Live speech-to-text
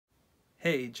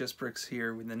Hey, Just Bricks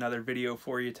here with another video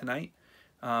for you tonight.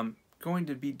 Going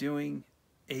to be doing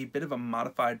a bit of a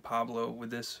modified Pablo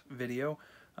with this video.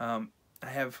 I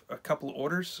have a couple of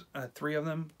orders, 3 of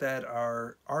them that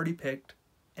are already picked,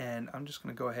 and I'm just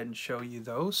going to go ahead and show you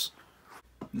those.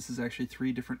 This is actually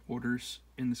 3 different orders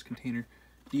in this container.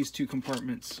 These 2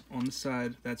 compartments on the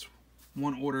side, that's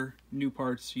 1 order, new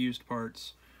parts, used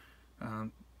parts.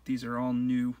 These are all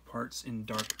new parts in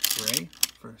dark gray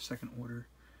for a 2nd order.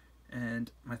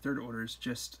 And my 3rd order is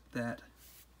just that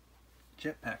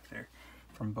jetpack there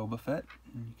from Boba Fett.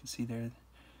 And you can see there,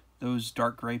 those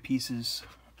dark gray pieces,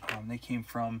 they came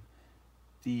from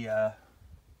the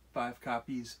 5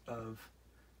 copies of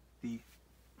the,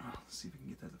 let's see if we can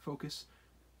get that to focus,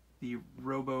 the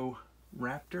Robo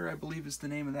Raptor, I believe is the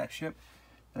name of that ship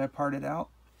that I parted out.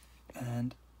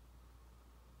 And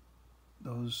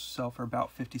those sell for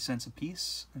about 50 cents a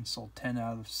piece, and sold 10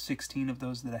 out of 16 of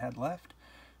those that I had left.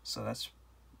 So that's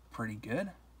pretty good.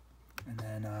 And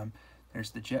then there's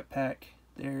the jetpack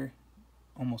there,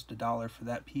 almost $1 for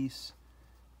that piece.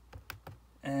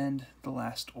 And the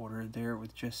last order there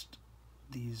with just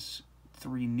these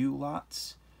 3 new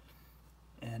lots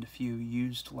and a few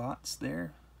used lots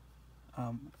there.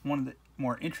 One of the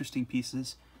more interesting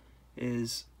pieces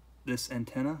is this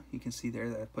antenna. You can see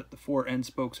there that I put the 4 end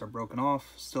spokes are broken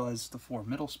off, still has the 4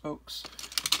 middle spokes.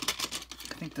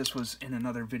 I think this was in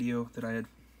another video that I had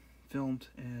filmed,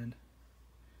 and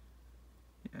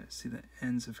yeah, see the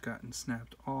ends have gotten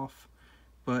snapped off,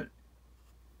 but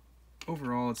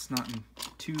overall it's not in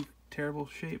too terrible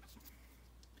shape.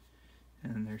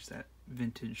 And there's that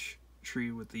vintage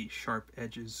tree with the sharp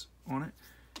edges on it,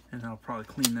 and I'll probably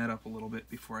clean that up a little bit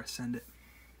before I send it.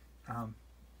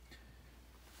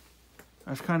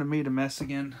 I've kind of made a mess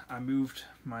again. I moved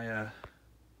my come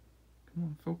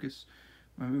on, focus.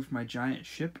 I moved my giant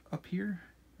ship up here.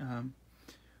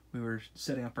 We were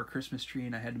setting up our Christmas tree,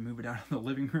 and I had to move it out of the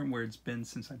living room where it's been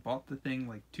since I bought the thing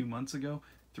like 2 months ago,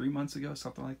 3 months ago,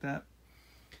 something like that.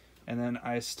 And then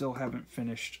I still haven't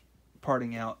finished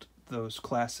parting out those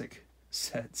classic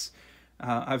sets.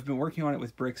 I've been working on it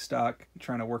with brick stock,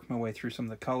 trying to work my way through some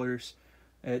of the colors.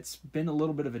 It's been a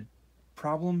little bit of a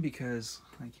problem because,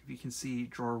 like, if you can see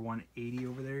drawer 180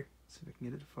 over there, let's see if I can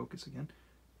get it to focus again.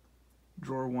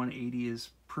 Drawer 180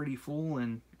 is pretty full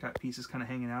and got pieces kind of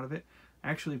hanging out of it. I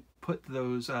actually put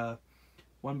those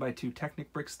 1x2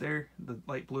 Technic bricks there, the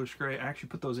light bluish gray. I actually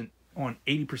put those on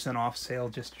 80% off sale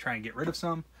just to try and get rid of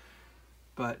some.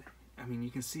 But, I mean, you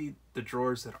can see the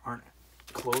drawers that aren't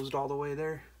closed all the way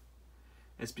there.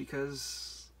 It's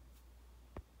because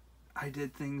I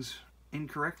did things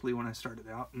incorrectly when I started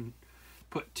out and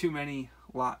put too many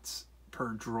lots per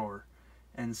drawer.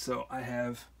 And so I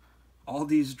have all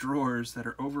these drawers that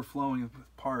are overflowing with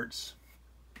parts,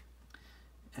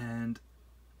 and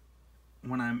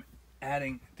when I'm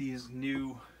adding these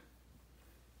new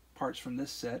parts from this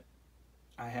set,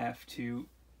 I have to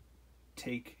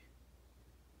take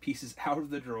pieces out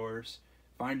of the drawers,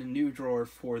 find a new drawer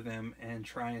for them, and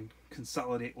try and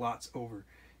consolidate lots over.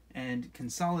 And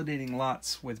consolidating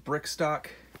lots with brick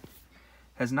stock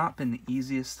has not been the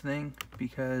easiest thing,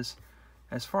 because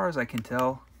as far as I can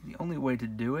tell, the only way to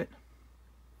do it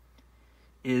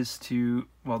is to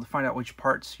find out which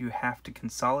parts you have to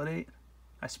consolidate.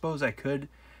 I suppose I could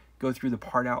go through the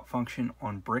part out function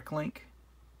on BrickLink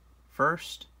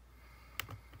first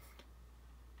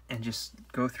and just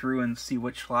go through and see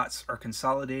which lots are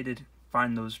consolidated,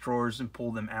 find those drawers and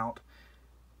pull them out,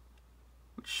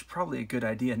 which is probably a good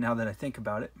idea now that I think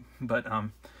about it. But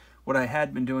what I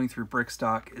had been doing through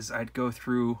Brickstock is I'd go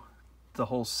through the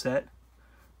whole set,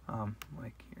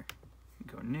 like here,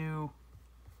 go new,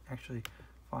 actually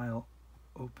file,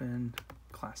 open,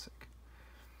 classic.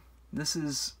 This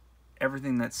is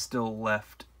everything that's still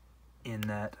left in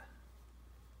that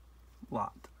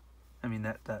lot. I mean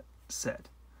that set.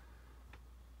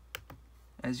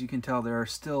 As you can tell, there are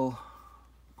still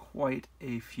quite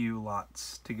a few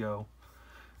lots to go.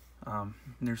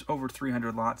 There's over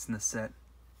 300 lots in the set.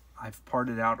 I've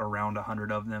parted out around 100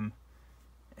 of them,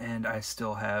 and I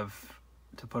still have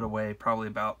to put away probably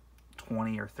about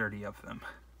 20 or 30 of them.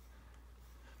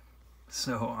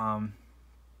 So,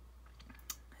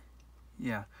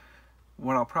 yeah,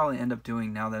 what I'll probably end up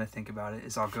doing now that I think about it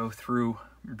is I'll go through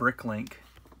BrickLink.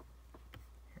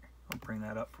 Here, I'll bring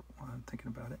that up while I'm thinking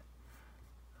about it.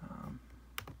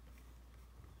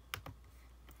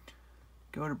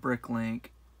 Go to BrickLink,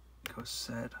 go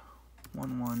set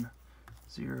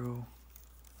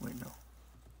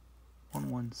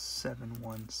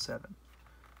 11717.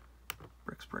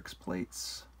 Bricks,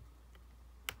 plates,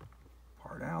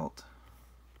 part out.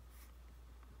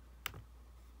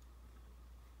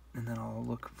 and then I'll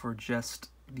look for just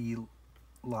the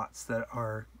lots that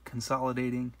are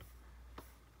consolidating.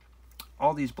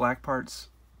 All these black parts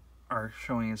are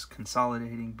showing as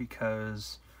consolidating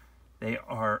because they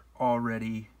are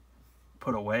already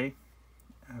put away.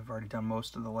 I've already done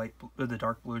most of the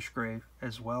dark bluish gray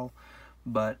as well,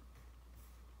 but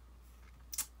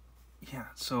yeah,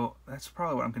 so that's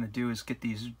probably what I'm going to do, is get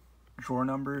these drawer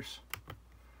numbers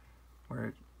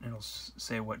where it'll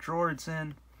say what drawer it's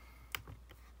in,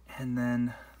 and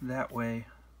then that way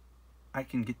I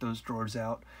can get those drawers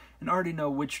out and already know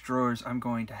which drawers I'm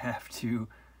going to have to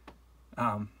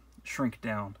shrink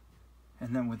down.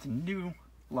 And then with new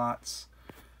lots,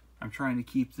 I'm trying to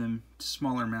keep them to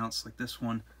smaller amounts. Like this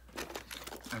one,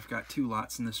 I've got 2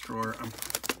 lots in this drawer. I'm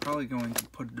probably going to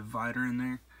put a divider in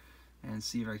there and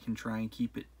see if I can try and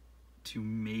keep it to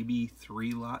maybe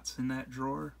 3 lots in that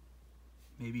drawer,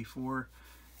 maybe 4.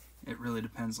 It really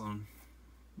depends on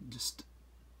just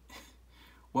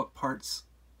what parts.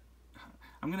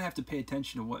 I'm gonna have to pay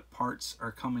attention to what parts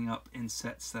are coming up in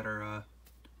sets that are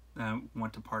that I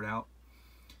want to part out.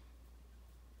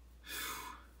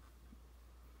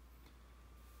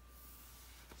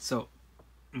 So,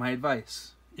 my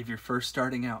advice, if you're first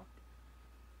starting out,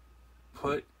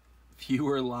 put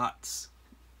fewer lots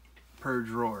per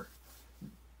drawer.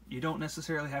 You don't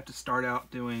necessarily have to start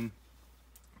out doing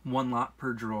 1 lot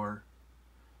per drawer,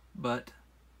 but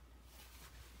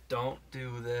don't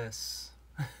do this.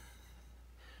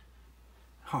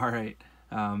 Alright,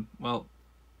 well,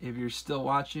 if you're still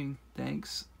watching,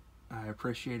 thanks. I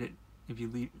appreciate it. If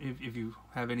you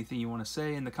have anything you want to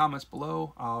say in the comments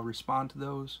below, I'll respond to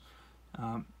those.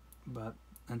 But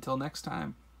until next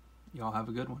time, y'all have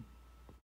a good one.